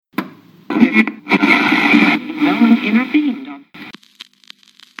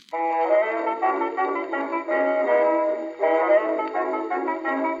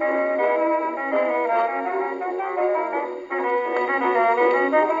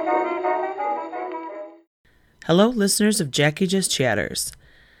Hello, listeners of Jackie Just Chatters.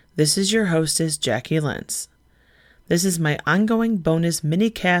 This is your hostess, Jackie Lentz. This is my ongoing bonus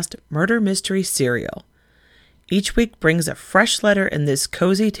mini-cast murder mystery serial. Each week brings a fresh letter in this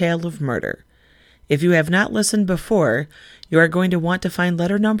cozy tale of murder. If you have not listened before, you are going to want to find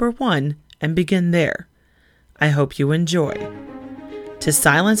letter number 1 and begin there. I hope you enjoy. To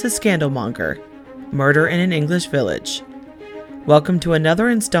Silence a Scandalmonger, Murder in an English Village. Welcome to another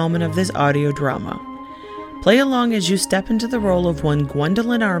installment of this audio drama. Play along as you step into the role of one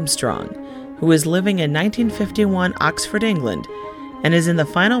Gwendolyn Armstrong, who is living in 1951 Oxford, England, and is in the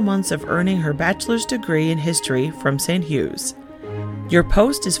final months of earning her bachelor's degree in history from St. Hugh's. Your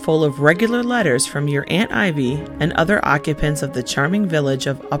post is full of regular letters from your Aunt Ivy and other occupants of the charming village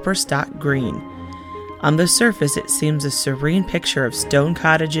of Upper Stock Green. On the surface, it seems a serene picture of stone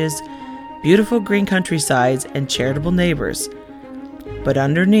cottages, beautiful green countrysides, and charitable neighbors. But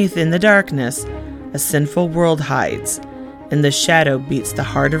underneath, in the darkness, a sinful world hides, and the shadow beats the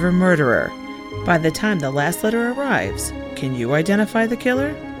heart of a murderer. By the time the last letter arrives, can you identify the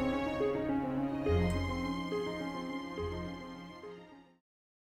killer?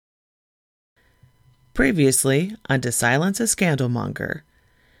 Previously, on To Silence a Scandalmonger,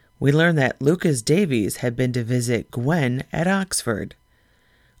 we learned that Lucas Davies had been to visit Gwen at Oxford.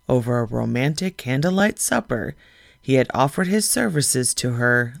 Over a romantic candlelight supper, he had offered his services to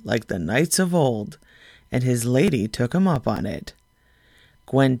her like the knights of old, and his lady took him up on it.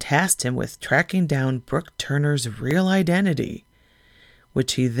 Gwen tasked him with tracking down Brooke Turner's real identity,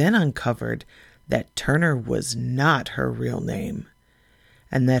 which he then uncovered that Turner was not her real name,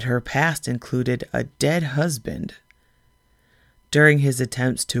 and that her past included a dead husband. During his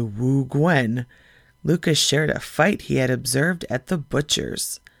attempts to woo Gwen, Lucas shared a fight he had observed at the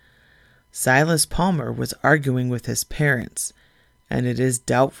butcher's. Silas Palmer was arguing with his parents, and it is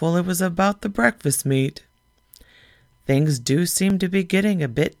doubtful it was about the breakfast meat. Things do seem to be getting a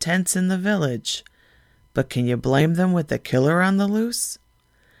bit tense in the village, but can you blame them with the killer on the loose?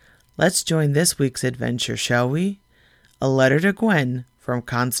 Let's join this week's adventure, shall we? A letter to Gwen from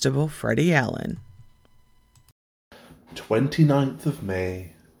Constable Freddie Allen. 29th of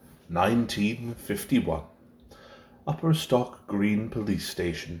May, 1951. Upper Stock Green Police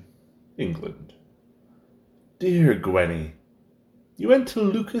Station, England. Dear Gwenny, you went to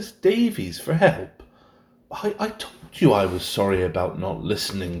Lucas Davies for help. I told you I was sorry about not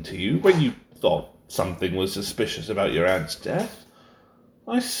listening to you when you thought something was suspicious about your aunt's death.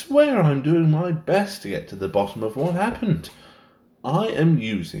 I swear I'm doing my best to get to the bottom of what happened. I am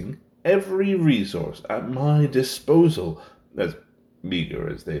using every resource at my disposal, as meager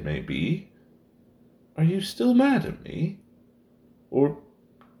as they may be. Are you still mad at me? Or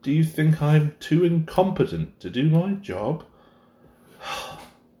do you think I'm too incompetent to do my job?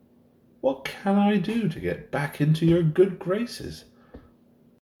 What can I do to get back into your good graces?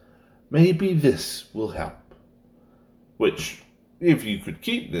 Maybe this will help. Which, if you could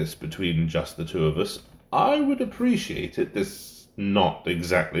keep this between just the two of us, I would appreciate it, this not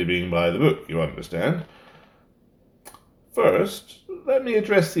exactly being by the book, you understand. First, let me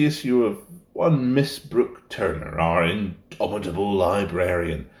address the issue of one Miss Brooke Turner, our indomitable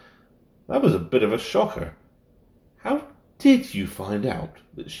librarian. That was a bit of a shocker. How did you find out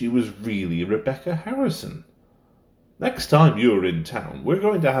that she was really Rebecca Harrison? Next time you're in town, we're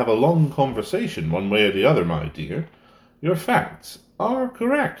going to have a long conversation one way or the other, my dear. Your facts are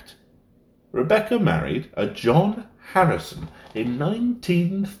correct. Rebecca married a John Harrison in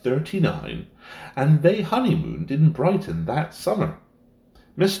 1939, and they honeymooned in Brighton that summer.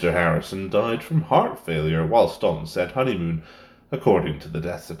 Mr. Harrison died from heart failure whilst on said honeymoon, according to the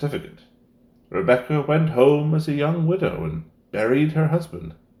death certificate. Rebecca went home as a young widow and buried her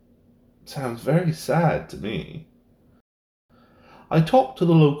husband. Sounds very sad to me. I talked to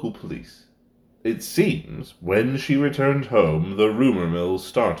the local police. It seems when she returned home, the rumour mill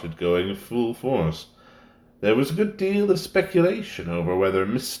started going full force. There was a good deal of speculation over whether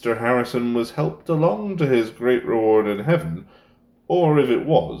Mr. Harrison was helped along to his great reward in heaven, or if it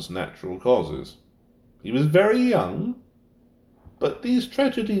was natural causes. He was very young, but these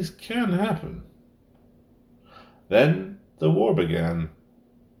tragedies can happen. Then the war began.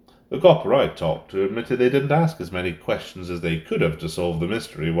 The copper I talked to admitted they didn't ask as many questions as they could have to solve the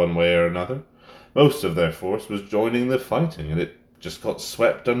mystery one way or another. Most of their force was joining the fighting, and it just got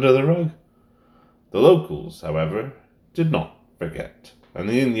swept under the rug. The locals, however, did not forget, and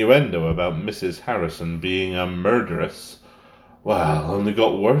the innuendo about Mrs. Harrison being a murderess, well, only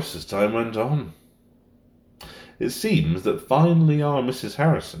got worse as time went on. It seems that finally our Mrs.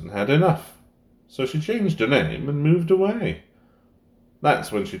 Harrison had enough, so she changed her name and moved away.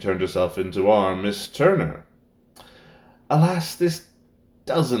 That's when she turned herself into our Miss Turner, Alas, this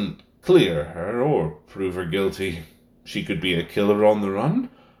doesn't clear her or prove her guilty. She could be a killer on the run,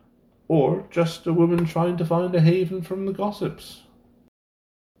 or just a woman trying to find a haven from the gossips.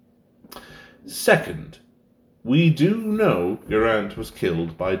 Second, we do know your aunt was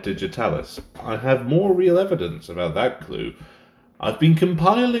killed by digitalis. I have more real evidence about that clue. I've been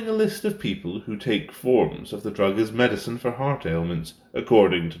compiling a list of people who take forms of the drug as medicine for heart ailments,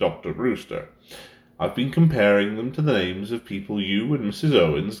 according to Dr. Brewster. I've been comparing them to the names of people you and Mrs.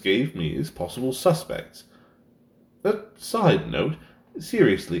 Owens gave me as possible suspects. A side note,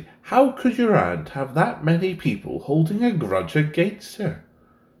 seriously, how could your aunt have that many people holding a grudge against her?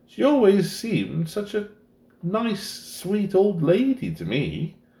 She always seemed such a nice, sweet old lady to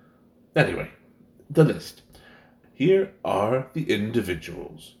me. Anyway, the list. Here are the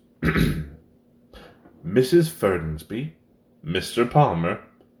individuals. Mrs. Fernsby, Mr. Palmer,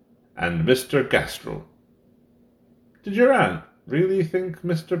 and Mr. Gastrell. Did your aunt really think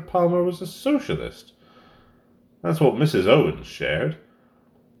Mr. Palmer was a socialist? That's what Mrs. Owens shared.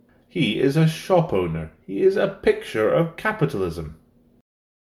 He is a shop owner. He is a picture of capitalism.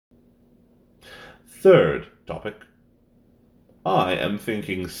 Third topic. I am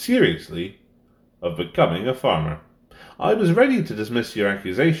thinking seriously of becoming a farmer. I was ready to dismiss your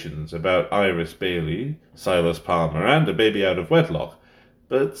accusations about Iris Bailey, Silas Palmer, and a baby out of wedlock,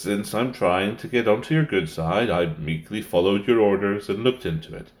 but since I'm trying to get onto your good side, I meekly followed your orders and looked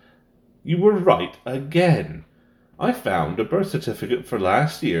into it. You were right again. I found a birth certificate for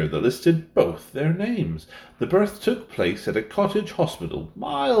last year that listed both their names. The birth took place at a cottage hospital,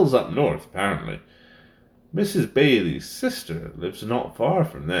 miles up north, apparently. Mrs. Bailey's sister lives not far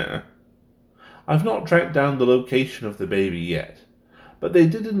from there. I've not tracked down the location of the baby yet, but they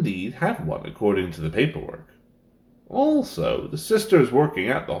did indeed have one according to the paperwork. Also, the sisters working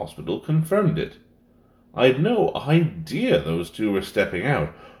at the hospital confirmed it. I'd no idea those two were stepping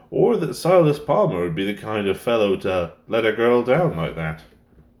out, or that Silas Palmer would be the kind of fellow to let a girl down like that.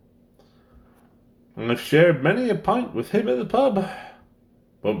 I've shared many a pint with him at the pub.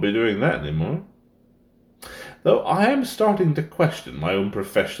 Won't be doing that any more. Though I am starting to question my own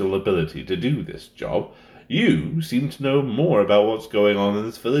professional ability to do this job. You seem to know more about what's going on in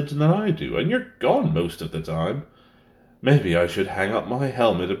this village than I do, and you're gone most of the time. Maybe I should hang up my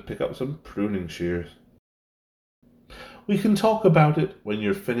helmet and pick up some pruning shears. We can talk about it when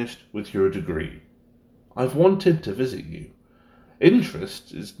you're finished with your degree. I've wanted to visit you.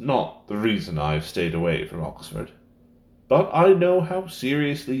 Interest is not the reason I've stayed away from Oxford. But I know how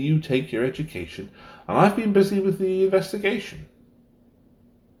seriously you take your education, and I've been busy with the investigation.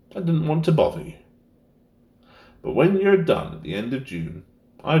 I didn't want to bother you. But when you're done at the end of June,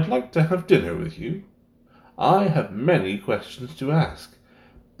 I'd like to have dinner with you. I have many questions to ask.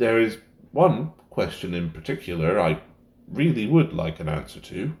 There is one question in particular I really would like an answer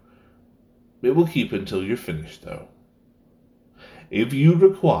to. It will keep until you're finished, though. If you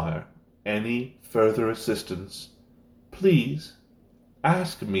require any further assistance, please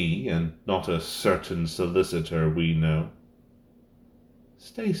ask me and not a certain solicitor we know.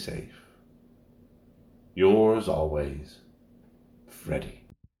 Stay safe. Yours always, Freddie.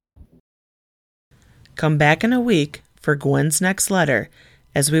 Come back in a week for Gwen's next letter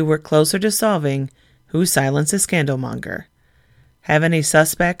as we work closer to solving who silenced the Scandalmonger. Have any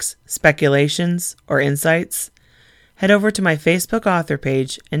suspects, speculations, or insights? Head over to my Facebook author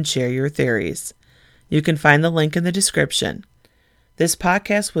page and share your theories. You can find the link in the description. This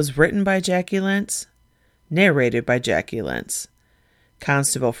podcast was written by Jackie Lentz, narrated by Jackie Lentz.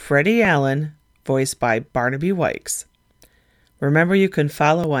 Constable Freddie Allen, voiced by Barnaby Wykes. Remember, you can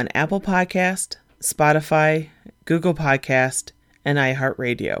follow on Apple Podcast, Spotify, Google Podcast, and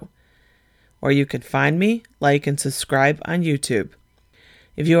iHeartRadio. Or you can find me, like, and subscribe on YouTube.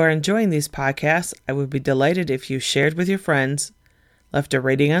 If you are enjoying these podcasts, I would be delighted if you shared with your friends, left a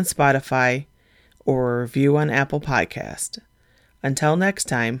rating on Spotify, or a review on Apple Podcast. Until next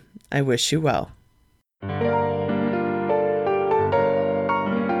time, I wish you well.